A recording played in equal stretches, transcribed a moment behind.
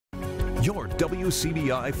Your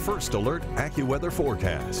WCBI First Alert AccuWeather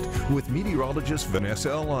forecast with meteorologist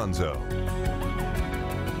Vanessa Alonso.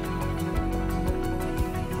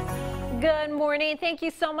 Good morning. Thank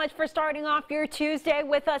you so much for starting off your Tuesday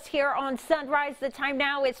with us here on Sunrise. The time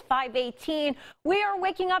now is 5:18. We are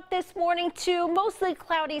waking up this morning to mostly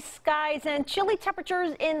cloudy skies and chilly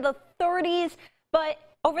temperatures in the 30s, but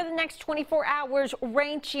over the next 24 hours,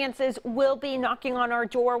 rain chances will be knocking on our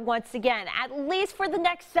door once again. At least for the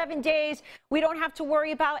next 7 days, we don't have to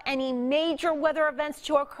worry about any major weather events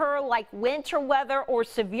to occur like winter weather or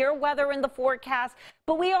severe weather in the forecast.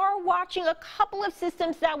 But we are watching a couple of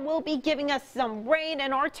systems that will be giving us some rain,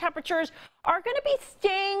 and our temperatures are going to be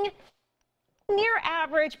staying near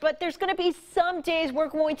average, but there's going to be some days we're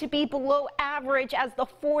going to be below average as the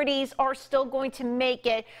 40s are still going to make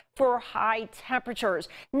it for high temperatures.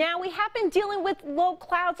 Now, we have been dealing with low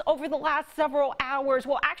clouds over the last several hours.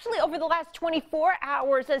 Well, actually over the last 24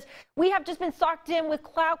 hours, as we have just been socked in with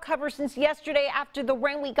cloud cover since yesterday after the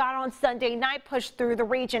rain we got on Sunday night pushed through the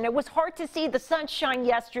region. It was hard to see the sunshine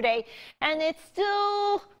yesterday, and it's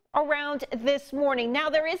still around this morning. Now,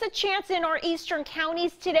 there is a chance in our eastern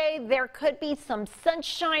counties today there could be some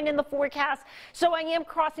sunshine in the forecast, so I am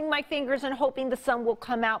crossing my fingers and hoping the sun will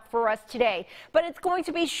come out for us today. But it's going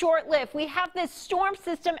to be short-lived. We have this storm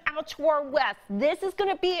system out to our west. This is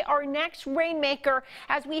going to be our next rainmaker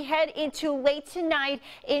as we head into late tonight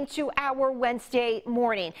into our Wednesday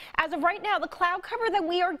morning. As of right now, the cloud cover that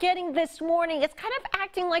we are getting this morning is kind of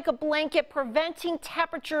acting like a blanket, preventing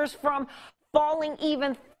temperatures from falling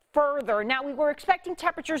even further. Now, we were expecting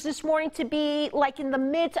temperatures this morning to be like in the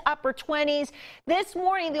mid to upper 20s. This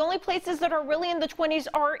morning, the only places that are really in the 20s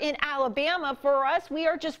are in Alabama. For us, we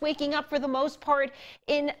are just waking up for the most part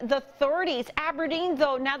in the 30s. Aberdeen,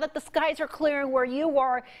 though, now that the skies are clearing where you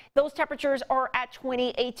are, those temperatures are at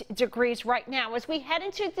 28 degrees right now. As we head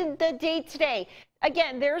into the day today,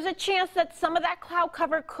 again, there's a chance that some of that cloud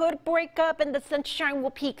cover could break up and the sunshine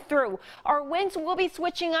will peek through. Our winds will be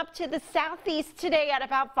switching up to the southeast today at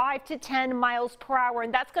about 5 to 10 miles per hour,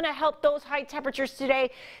 and that's going to help those high temperatures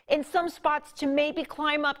today in some spots to maybe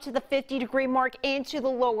climb up to the 50-degree mark into the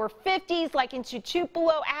lower 50s, like into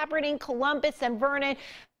Tupelo, Aberdeen, Columbus, and Vernon,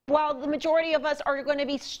 while the majority of us are going to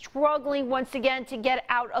be struggling once again to get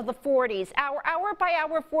out of the 40s. Our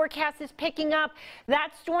hour-by-hour forecast is picking up that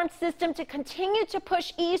storm system to continue to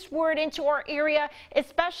push eastward into our area,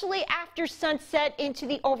 especially after sunset into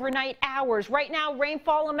the overnight hours. Right now,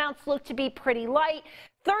 rainfall amounts look to be pretty light.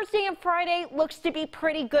 Thursday and Friday looks to be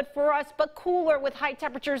pretty good for us, but cooler with high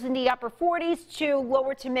temperatures in the upper 40s to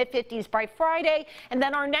lower to mid 50s by Friday. And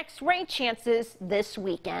then our next rain chances this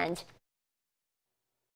weekend.